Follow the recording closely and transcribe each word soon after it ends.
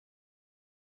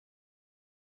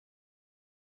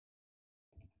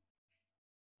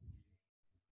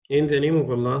In the name of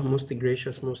Allah, most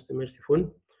gracious, most merciful,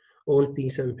 all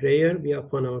peace and prayer be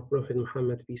upon our Prophet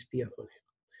Muhammad, peace be upon him.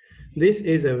 This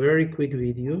is a very quick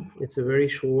video. It's a very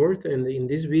short, and in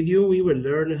this video, we will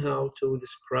learn how to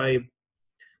describe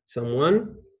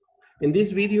someone. In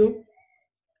this video,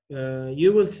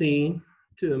 you will see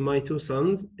my two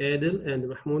sons, Adil and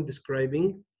Mahmoud,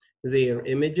 describing their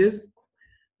images.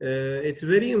 It's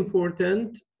very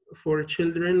important for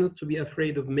children not to be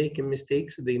afraid of making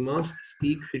mistakes. They must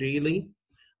speak freely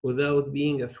without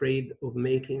being afraid of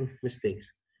making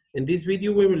mistakes. In this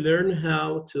video, we will learn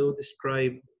how to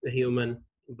describe the human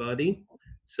body.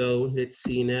 So let's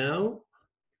see now.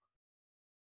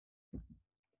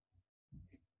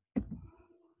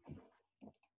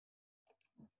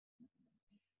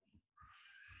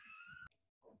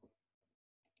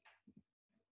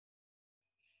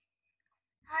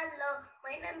 Hello,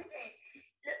 my name is Ed.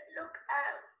 Look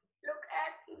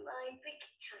at my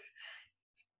picture.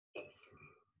 It's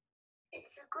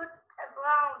a good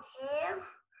brown hair.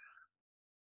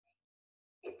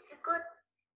 It's a good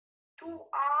two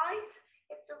eyes.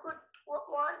 It's a good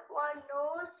one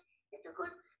nose. It's a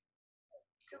good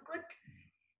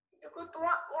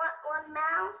one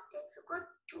mouth. It's a good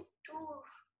two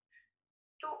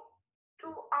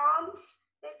arms.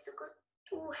 It's a good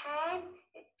two hands.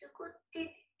 It's a good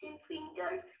 10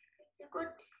 fingers. It's a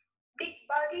good big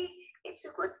body. It's a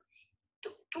good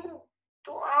two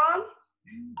arms.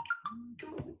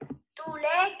 Two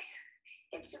legs.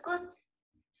 It's a good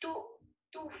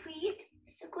two feet.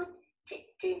 It's a good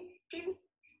 10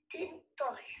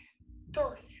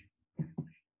 toes.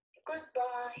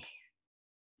 Goodbye.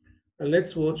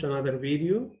 Let's watch another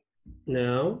video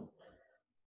now.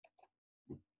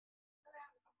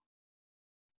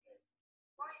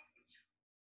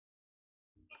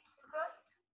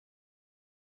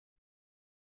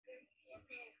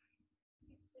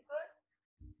 It's a good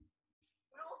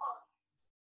blue eyes.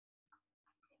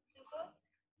 It's a good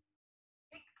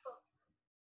big foot.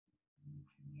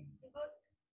 It's a good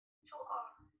two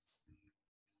arms. It's a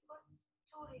good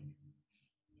two legs.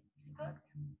 It's a good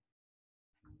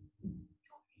 2 feet.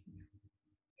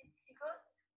 It's a good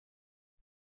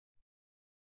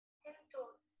 10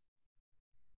 toes.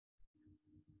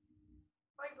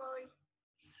 Bye bye.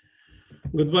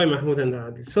 Goodbye, Mahmoud and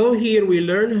Adil. So here we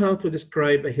learn how to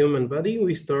describe a human body.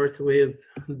 We start with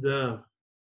the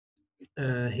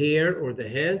hair or the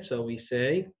head. So we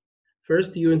say,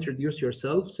 first you introduce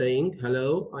yourself saying,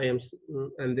 hello, I am,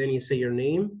 and then you say your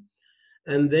name.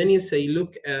 And then you say,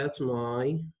 look at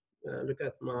my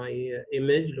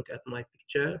image, look at my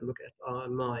picture, look at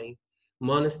my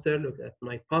monster, look at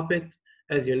my puppet,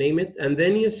 as you name it. And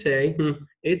then you say,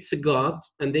 it's got,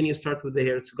 and then you start with the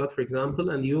hair. It's got, for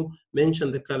example, and you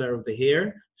mention the color of the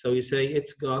hair. So you say,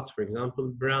 it's got, for example,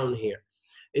 brown hair.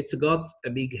 It's got a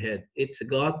big head. It's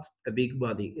got a big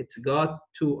body. It's got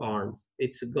two arms.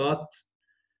 It's got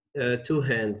two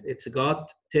hands. It's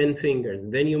got 10 fingers.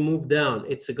 Then you move down.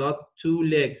 It's got two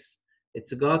legs.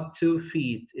 It's got 2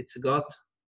 feet. It's got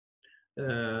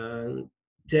 10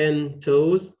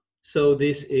 toes. So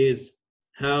this is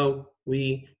how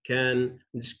we can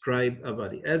describe a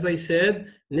body. As I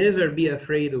said, never be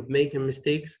afraid of making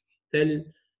mistakes. Tell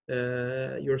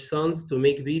your sons to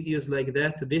make videos like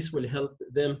that. This will help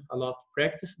them a lot.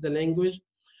 Practice the language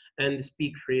and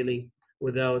speak freely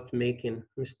without making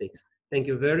mistakes. Thank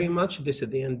you very much. This is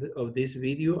the end of this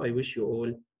video. I wish you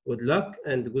all good luck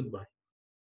and goodbye.